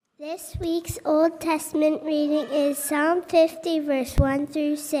This week's Old Testament reading is Psalm 50, verse 1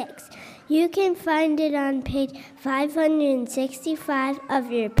 through 6. You can find it on page 565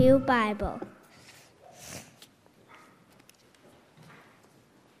 of your Pew Bible.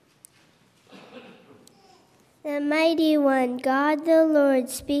 The Mighty One, God the Lord,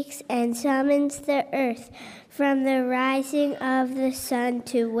 speaks and summons the earth from the rising of the sun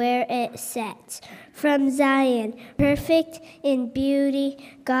to where it sets. From Zion, perfect in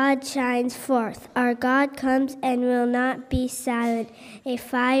beauty, God shines forth. Our God comes and will not be silent. A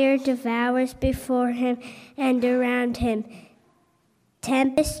fire devours before him and around him.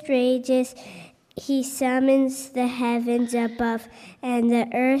 Tempest rages. He summons the heavens above and the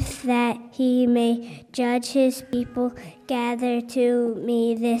earth that he may judge his people. Gather to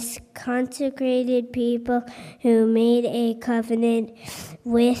me this consecrated people who made a covenant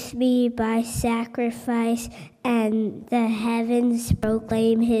with me by sacrifice, and the heavens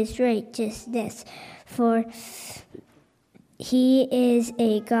proclaim his righteousness. For he is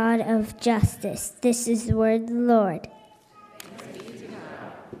a God of justice. This is the word of the Lord.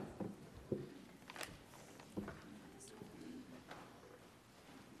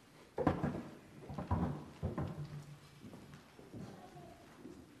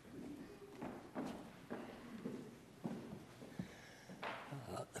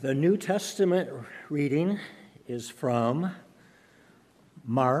 The New Testament reading is from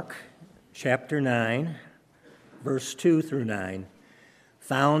Mark chapter 9, verse 2 through 9,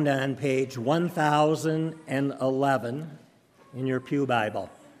 found on page 1011 in your Pew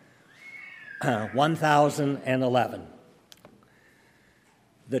Bible. 1011.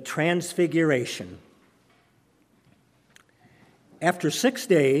 The Transfiguration. After 6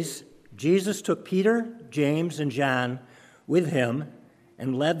 days, Jesus took Peter, James, and John with him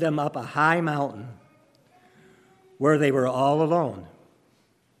and led them up a high mountain where they were all alone.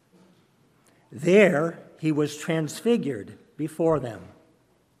 There he was transfigured before them.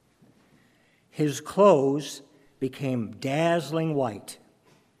 His clothes became dazzling white,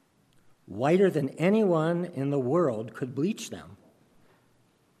 whiter than anyone in the world could bleach them.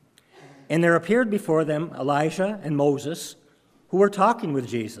 And there appeared before them Elijah and Moses, who were talking with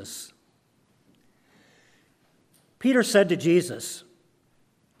Jesus. Peter said to Jesus,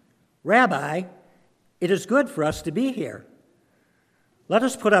 "Rabbi, it is good for us to be here. Let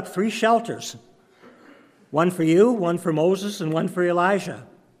us put up 3 shelters, one for you, one for Moses, and one for Elijah."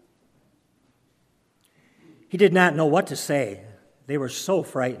 He did not know what to say. They were so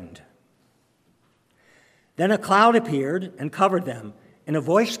frightened. Then a cloud appeared and covered them, and a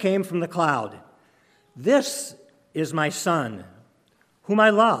voice came from the cloud, "This is my son, whom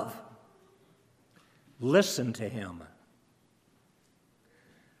I love. Listen to him."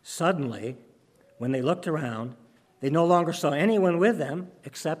 Suddenly, when they looked around, they no longer saw anyone with them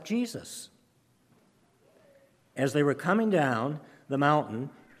except Jesus. As they were coming down the mountain,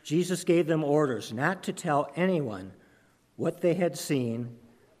 Jesus gave them orders not to tell anyone what they had seen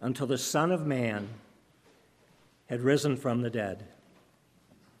until the Son of Man had risen from the dead.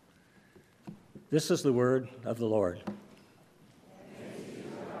 This is the word of the Lord.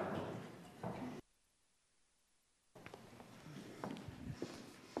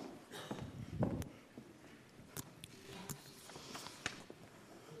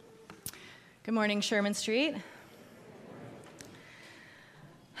 Good morning, Sherman Street.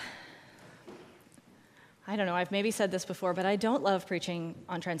 I don't know, I've maybe said this before, but I don't love preaching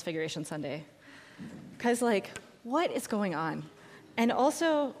on Transfiguration Sunday. Because, what is going on? And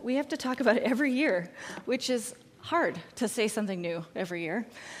also, we have to talk about it every year, which is hard to say something new every year.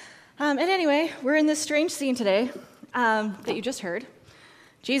 And anyway, we're in this strange scene today that you just heard.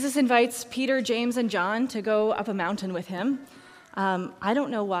 Jesus invites Peter, James, and John to go up a mountain with him. I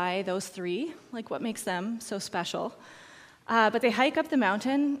don't know why those 3, what makes them so special. But they hike up the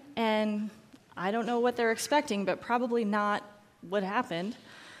mountain, and I don't know what they're expecting, but probably not what happened.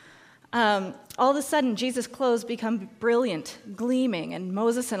 All of a sudden, Jesus' clothes become brilliant, gleaming, and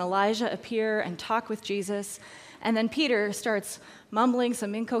Moses and Elijah appear and talk with Jesus. And then Peter starts mumbling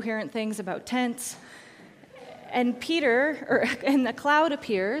some incoherent things about tents. And the cloud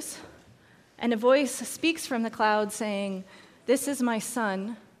appears, and a voice speaks from the cloud saying, "This is my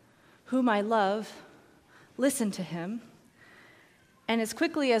son, whom I love. Listen to him." And as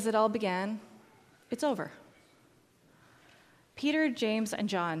quickly as it all began, it's over. Peter, James, and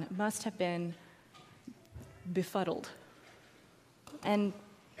John must have been befuddled. And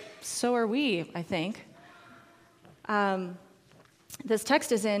so are we, I think. This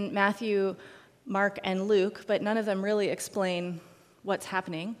text is in Matthew, Mark, and Luke, but none of them really explain what's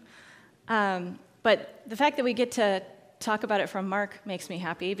happening. But the fact that we get to talk about it from Mark makes me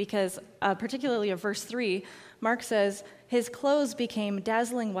happy because particularly of verse 3, Mark says, his clothes became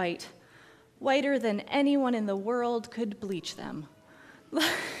dazzling white, whiter than anyone in the world could bleach them.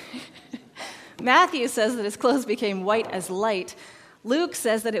 Matthew says that his clothes became white as light. Luke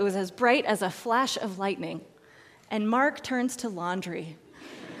says that it was as bright as a flash of lightning. And Mark turns to laundry.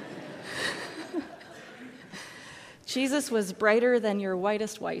 Jesus was brighter than your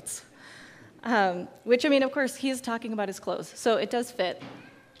whitest whites. Which, I mean, of course, he's talking about his clothes, so it does fit.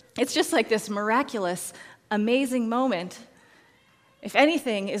 It's just like this miraculous, amazing moment. If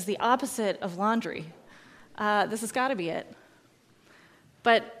anything is the opposite of laundry, this has got to be it.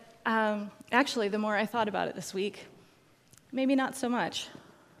 But actually, the more I thought about it this week, maybe not so much.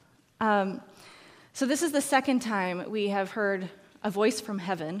 So this is the second time we have heard a voice from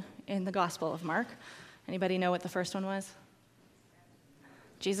heaven in the Gospel of Mark. Anybody know what the first one was?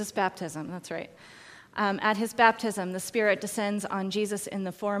 Jesus' baptism, that's right. At his baptism, the Spirit descends on Jesus in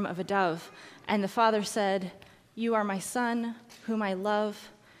the form of a dove, and the Father said, "You are my Son, whom I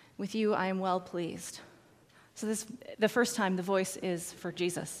love. With you I am well pleased." So the first time the voice is for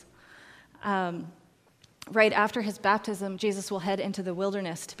Jesus. Right after his baptism, Jesus will head into the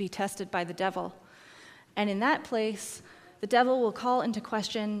wilderness to be tested by the devil. And in that place, the devil will call into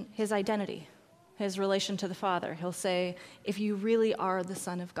question his identity, his relation to the Father. He'll say, if you really are the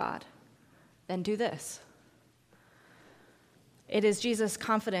Son of God, then do this. It is Jesus'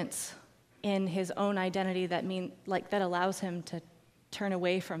 confidence in his own identity that allows him to turn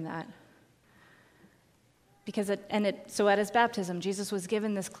away from that. So at his baptism, Jesus was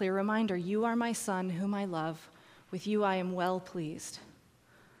given this clear reminder, you are my Son, whom I love. With you I am well pleased.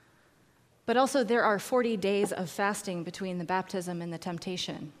 But also there are 40 days of fasting between the baptism and the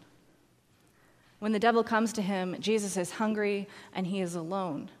temptation. When the devil comes to him, Jesus is hungry and he is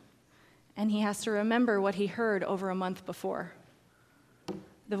alone. And he has to remember what he heard over a month before.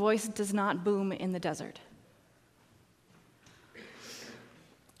 The voice does not boom in the desert.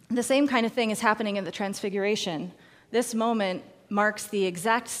 The same kind of thing is happening in the Transfiguration. This moment marks the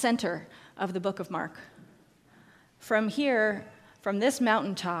exact center of the book of Mark. From here, from this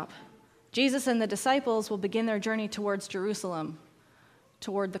mountaintop, Jesus and the disciples will begin their journey towards Jerusalem,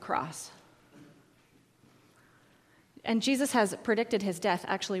 toward the cross. And Jesus has predicted his death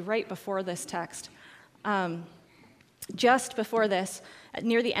actually right before this text. Just before this,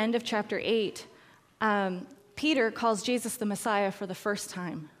 near the end of chapter 8, Peter calls Jesus the Messiah for the first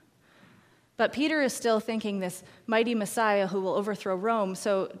time. But Peter is still thinking this mighty Messiah who will overthrow Rome,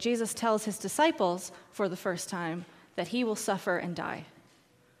 so Jesus tells his disciples for the first time that he will suffer and die.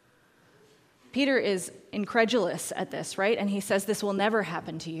 Peter is incredulous at this, right? And he says, this will never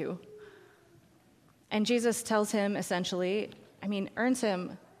happen to you. And Jesus tells him earns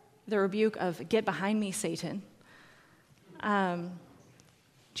him the rebuke of, get behind me, Satan.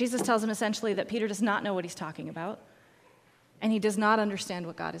 Jesus tells him essentially that Peter does not know what he's talking about, and he does not understand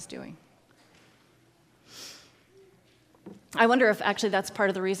what God is doing. I wonder if actually that's part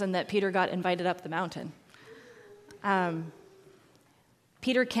of the reason that Peter got invited up the mountain.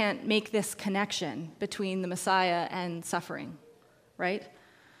 Peter can't make this connection between the Messiah and suffering, right?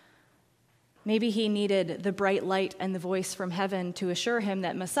 Maybe he needed the bright light and the voice from heaven to assure him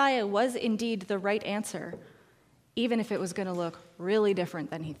that Messiah was indeed the right answer, even if it was going to look really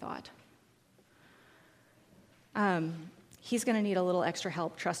different than he thought. He's going to need a little extra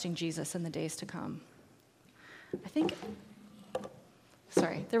help trusting Jesus in the days to come.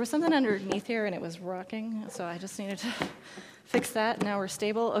 There was something underneath here and it was rocking, so I just needed to fix that. Now we're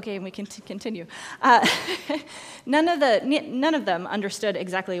stable. Okay, and we can continue. None of them understood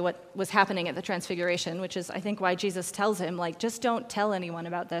exactly what was happening at the Transfiguration, which is, I think, why Jesus tells him, just don't tell anyone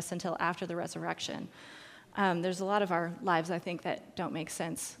about this until after the resurrection. There's a lot of our lives, I think, that don't make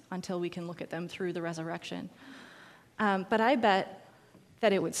sense until we can look at them through the resurrection. But I bet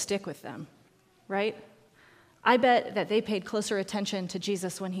that it would stick with them, right? I bet that they paid closer attention to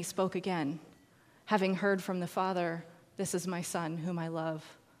Jesus when he spoke again, having heard from the Father, "This is my Son, whom I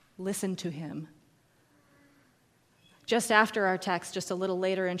love. Listen to him." Just after our text, just a little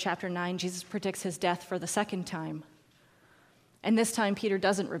later in chapter 9, Jesus predicts his death for the second time. And this time, Peter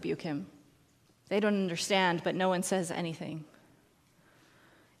doesn't rebuke him. They don't understand, but no one says anything.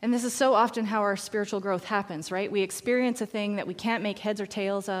 And this is so often how our spiritual growth happens, right? We experience a thing that we can't make heads or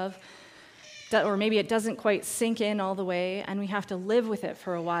tails of, or maybe it doesn't quite sink in all the way, and we have to live with it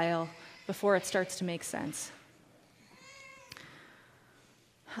for a while before it starts to make sense.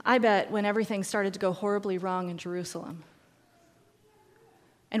 I bet when everything started to go horribly wrong in Jerusalem,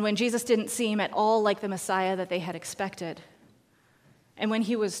 and when Jesus didn't seem at all like the Messiah that they had expected, and when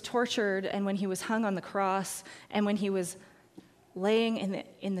he was tortured, and when he was hung on the cross, and when he was laying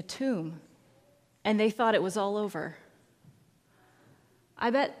in the tomb, and they thought it was all over. I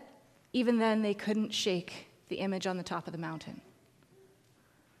bet even then they couldn't shake the image on the top of the mountain.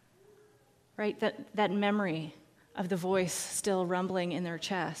 Right? That memory of the voice still rumbling in their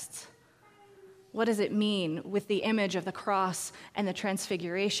chests. What does it mean with the image of the cross and the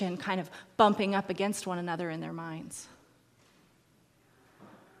transfiguration kind of bumping up against one another in their minds?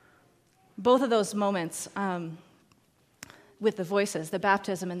 Both of those moments with the voices, the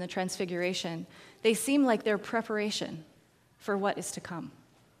baptism and the transfiguration, they seem like they're preparation for what is to come.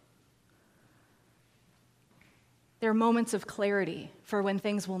 They're moments of clarity for when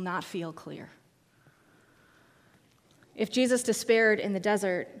things will not feel clear. If Jesus despaired in the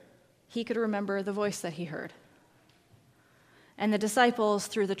desert, he could remember the voice that he heard. And the disciples,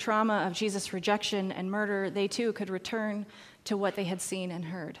 through the trauma of Jesus' rejection and murder, they too could return to what they had seen and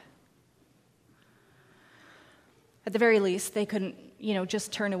heard. At the very least, they couldn't,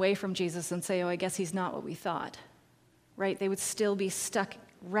 just turn away from Jesus and say, oh, I guess he's not what we thought, right? They would still be stuck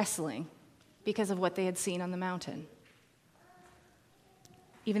wrestling because of what they had seen on the mountain,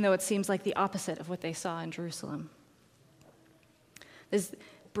 even though it seems like the opposite of what they saw in Jerusalem. This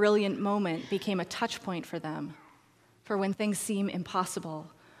brilliant moment became a touch point for them, for when things seem impossible,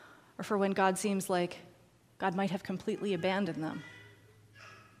 or for when God seems like God might have completely abandoned them.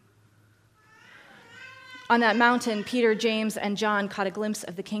 On that mountain, Peter, James, and John caught a glimpse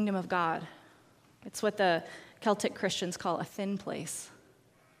of the kingdom of God. It's what the Celtic Christians call a thin place,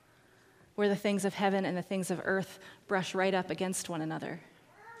 where the things of heaven and the things of earth brush right up against one another.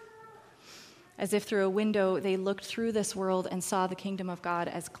 As if through a window, they looked through this world and saw the kingdom of God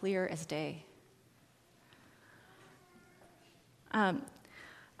as clear as day.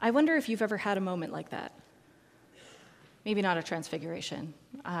 I wonder if you've ever had a moment like that. Maybe not a transfiguration.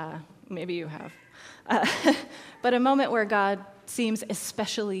 Maybe you have. But a moment where God seems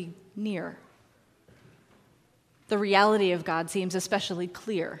especially near. The reality of God seems especially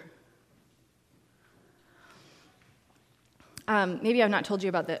clear. Maybe I've not told you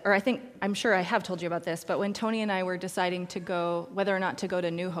about this, or I'm sure I have told you about this, but when Tony and I were deciding to go, whether or not to go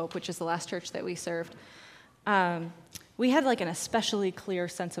to New Hope, which is the last church that we served, we had like an especially clear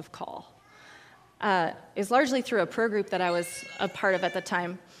sense of call. It's largely through a prayer group that I was a part of at the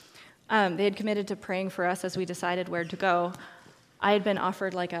time. They had committed to praying for us as we decided where to go. I had been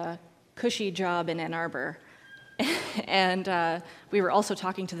offered like a cushy job in Ann Arbor, and we were also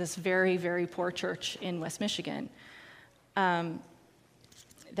talking to this very, very poor church in West Michigan.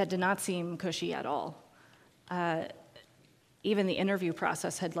 That did not seem cushy at all. Even the interview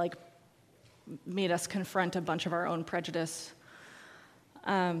process had made us confront a bunch of our own prejudice.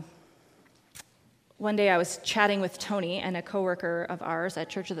 One day I was chatting with Tony and a coworker of ours at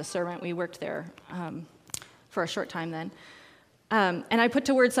Church of the Servant. We worked there for a short time then. And I put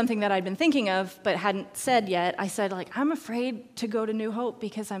to word something that I'd been thinking of but hadn't said yet. I said, I'm afraid to go to New Hope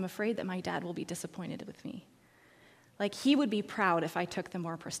because I'm afraid that my dad will be disappointed with me. He would be proud if I took the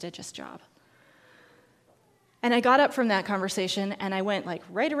more prestigious job. And I got up from that conversation, and I went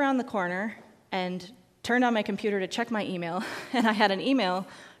right around the corner and turned on my computer to check my email, and I had an email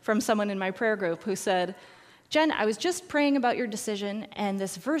from someone in my prayer group who said, Jen, I was just praying about your decision, and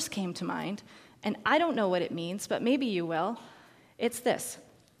this verse came to mind, and I don't know what it means, but maybe you will. It's this: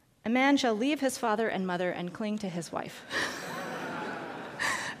 a man shall leave his father and mother and cling to his wife.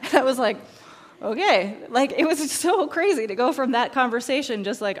 And I was like, okay, it was so crazy to go from that conversation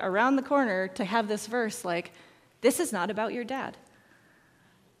just around the corner to have this verse this is not about your dad.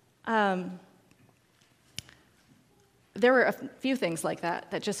 There were a few things like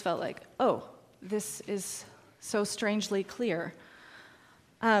that just felt oh, this is so strangely clear.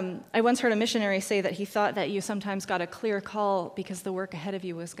 I once heard a missionary say that he thought that you sometimes got a clear call because the work ahead of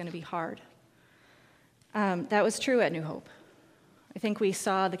you was going to be hard. That was true at New Hope. I think we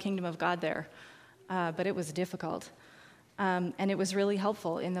saw the kingdom of God there. But it was difficult. And it was really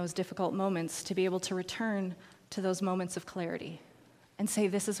helpful in those difficult moments to be able to return to those moments of clarity and say,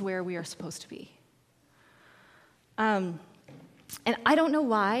 this is where we are supposed to be. And I don't know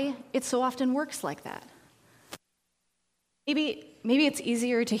why it so often works like that. Maybe it's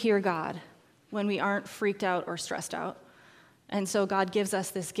easier to hear God when we aren't freaked out or stressed out. And so God gives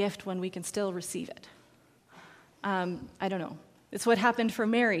us this gift when we can still receive it. I don't know. It's what happened for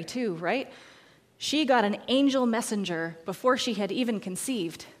Mary too, right? She got an angel messenger before she had even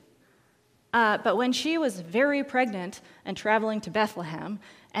conceived. But when she was very pregnant and traveling to Bethlehem,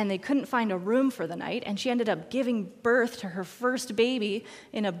 and they couldn't find a room for the night, and she ended up giving birth to her first baby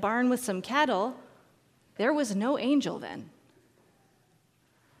in a barn with some cattle, there was no angel then.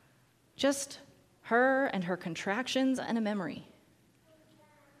 Just her and her contractions and a memory.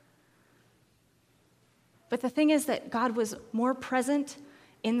 But the thing is that God was more present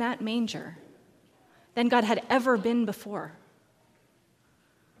in that manger than God had ever been before.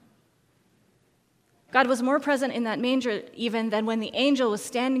 God was more present in that manger even than when the angel was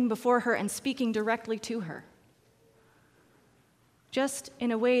standing before her and speaking directly to her, just in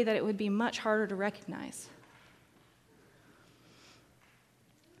a way that it would be much harder to recognize.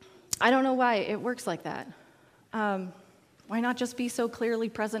 I don't know why it works like that. Why not just be so clearly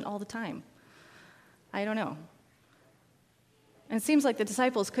present all the time? I don't know. And it seems like the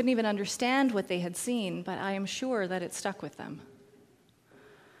disciples couldn't even understand what they had seen, but I am sure that it stuck with them.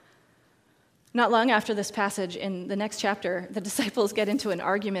 Not long after this passage, in the next chapter, the disciples get into an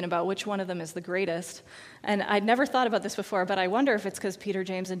argument about which one of them is the greatest. And I'd never thought about this before, but I wonder if it's because Peter,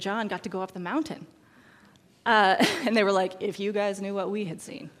 James, and John got to go up the mountain. And they were like, if you guys knew what we had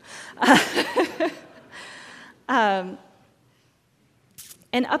seen. And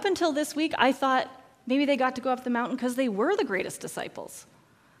up until this week, I thought maybe they got to go up the mountain because they were the greatest disciples.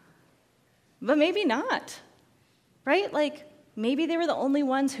 But maybe not, right? Like, maybe they were the only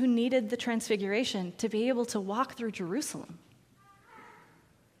ones who needed the transfiguration to be able to walk through Jerusalem.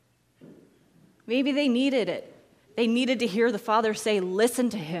 Maybe they needed it. They needed to hear the Father say, listen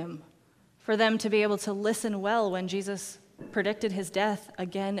to him, for them to be able to listen well when Jesus predicted his death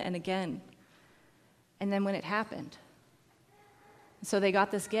again and again. And then when it happened. So they got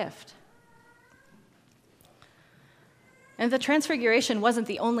this gift. And the transfiguration wasn't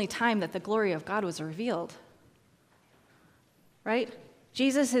the only time that the glory of God was revealed. Right?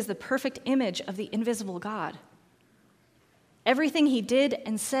 Jesus is the perfect image of the invisible God. Everything he did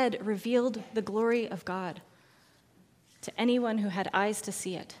and said revealed the glory of God to anyone who had eyes to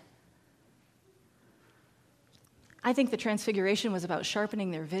see it. I think the transfiguration was about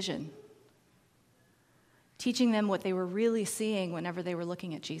sharpening their vision, teaching them what they were really seeing whenever they were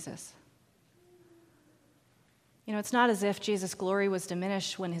looking at Jesus. You know, it's not as if Jesus' glory was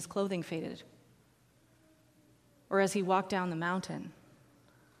diminished when his clothing faded or as he walked down the mountain.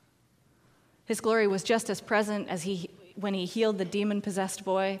 His glory was just as present as when he healed the demon-possessed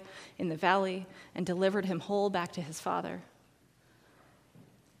boy in the valley and delivered him whole back to his father.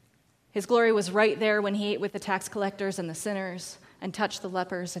 His glory was right there when he ate with the tax collectors and the sinners and touched the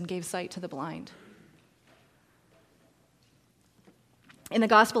lepers and gave sight to the blind. In the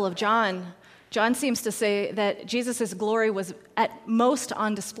Gospel of John, John seems to say that Jesus' glory was at most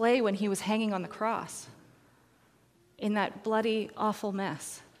on display when he was hanging on the cross in that bloody, awful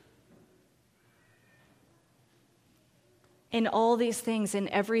mess. In all these things, in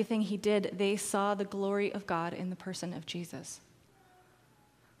everything he did, they saw the glory of God in the person of Jesus.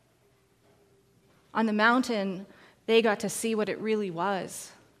 On the mountain, they got to see what it really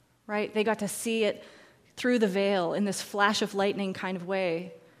was, right? They got to see it through the veil in this flash of lightning kind of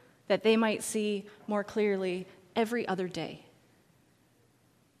way that they might see more clearly every other day.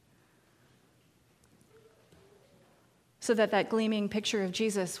 So that that gleaming picture of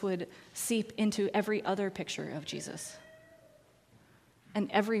Jesus would seep into every other picture of Jesus and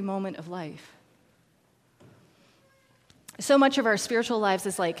every moment of life. So much of our spiritual lives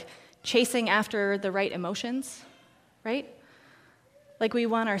is like chasing after the right emotions, right? Like we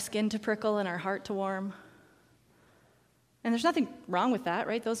want our skin to prickle and our heart to warm. And there's nothing wrong with that,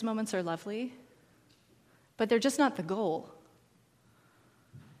 right? Those moments are lovely. But they're just not the goal.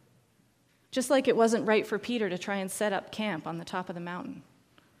 Just like it wasn't right for Peter to try and set up camp on the top of the mountain.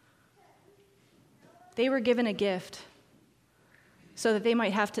 They were given a gift so that they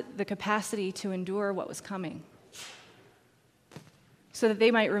might have the capacity to endure what was coming. So that they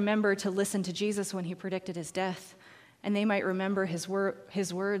might remember to listen to Jesus when he predicted his death, and they might remember his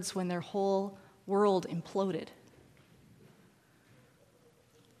words when their whole world imploded.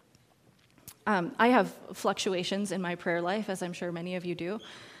 I have fluctuations in my prayer life, as I'm sure many of you do.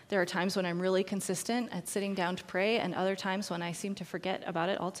 There are times when I'm really consistent at sitting down to pray, and other times when I seem to forget about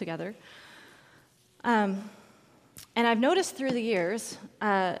it altogether. And I've noticed through the years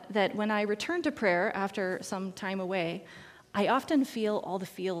that when I return to prayer after some time away, I often feel all the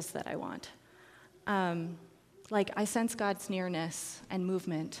feels that I want. Like I sense God's nearness and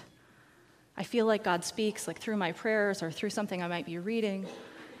movement. I feel like God speaks like through my prayers or through something I might be reading.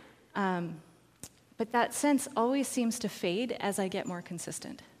 But that sense always seems to fade as I get more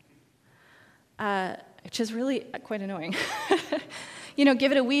consistent, which is really quite annoying.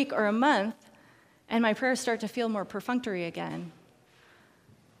 Give it a week or a month, and my prayers start to feel more perfunctory again.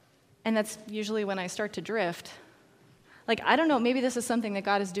 And that's usually when I start to drift. Like, I don't know, maybe this is something that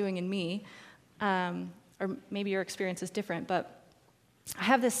God is doing in me, or maybe your experience is different, but I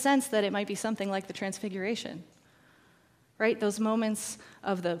have this sense that it might be something like the Transfiguration, right? Those moments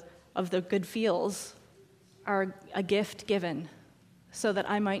of the good feels are a gift given so that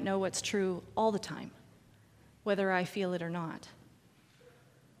I might know what's true all the time, whether I feel it or not.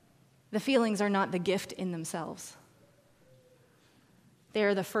 The feelings are not the gift in themselves. They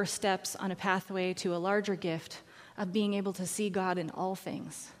are the first steps on a pathway to a larger gift of being able to see God in all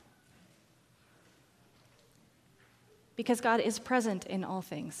things. Because God is present in all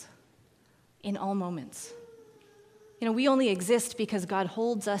things, in all moments. We only exist because God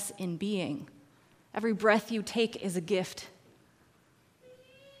holds us in being. Every breath you take is a gift.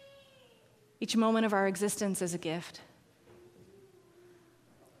 Each moment of our existence is a gift.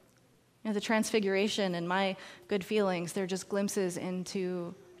 The Transfiguration and my good feelings, they're just glimpses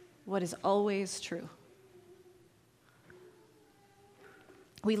into what is always true.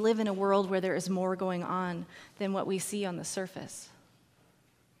 We live in a world where there is more going on than what we see on the surface.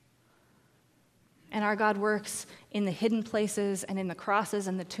 And our God works in the hidden places and in the crosses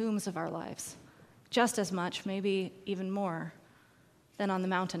and the tombs of our lives, just as much, maybe even more, than on the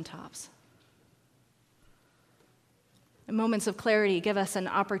mountaintops. And moments of clarity give us an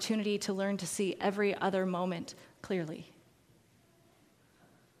opportunity to learn to see every other moment clearly.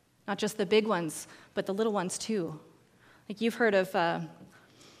 Not just the big ones, but the little ones too. Like you've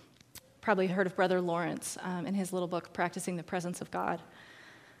probably heard of Brother Lawrence in his little book, Practicing the Presence of God.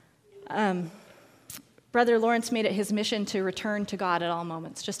 Brother Lawrence made it his mission to return to God at all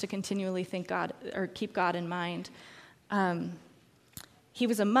moments, just to continually think God or keep God in mind. He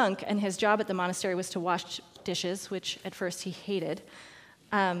was a monk, and his job at the monastery was to wash dishes, which at first he hated.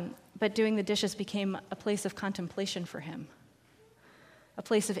 But doing the dishes became a place of contemplation for him, a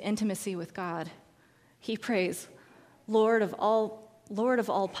place of intimacy with God. He prays, Lord of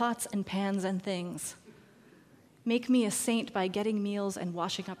all pots and pans and things, make me a saint by getting meals and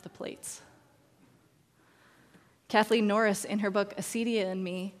washing up the plates. Kathleen Norris, in her book Acedia and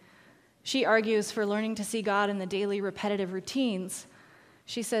Me, she argues for learning to see God in the daily repetitive routines.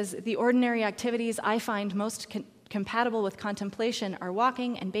 She says, the ordinary activities I find most compatible with contemplation are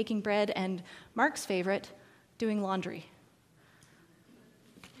walking and baking bread and, Mark's favorite, doing laundry.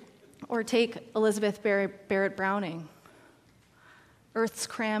 Or take Elizabeth Barrett Browning, earth's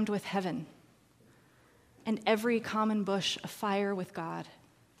crammed with heaven, and every common bush afire with God.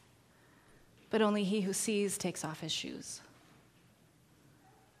 But only he who sees takes off his shoes.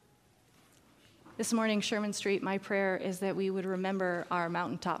 This morning, Sherman Street, my prayer is that we would remember our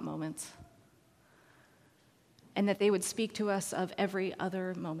mountaintop moments and that they would speak to us of every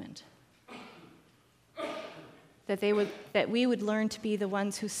other moment. That we would learn to be the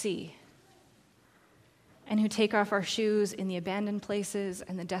ones who see and who take off our shoes in the abandoned places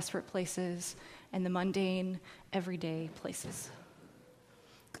and the desperate places and the mundane, everyday places.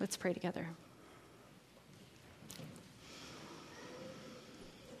 Let's pray together.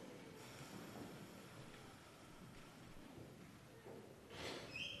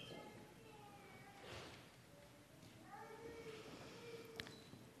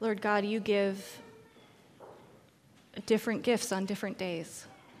 Lord God, you give different gifts on different days.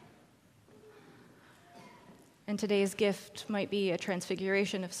 And today's gift might be a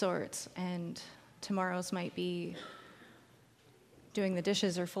transfiguration of sorts, and tomorrow's might be doing the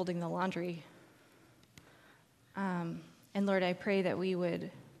dishes or folding the laundry. And Lord, I pray that we would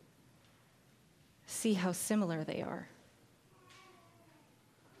see how similar they are.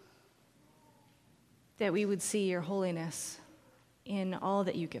 That we would see your holiness in all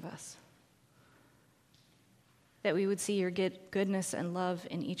that you give us. That we would see your goodness and love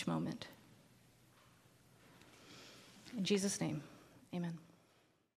in each moment. In Jesus' name, amen.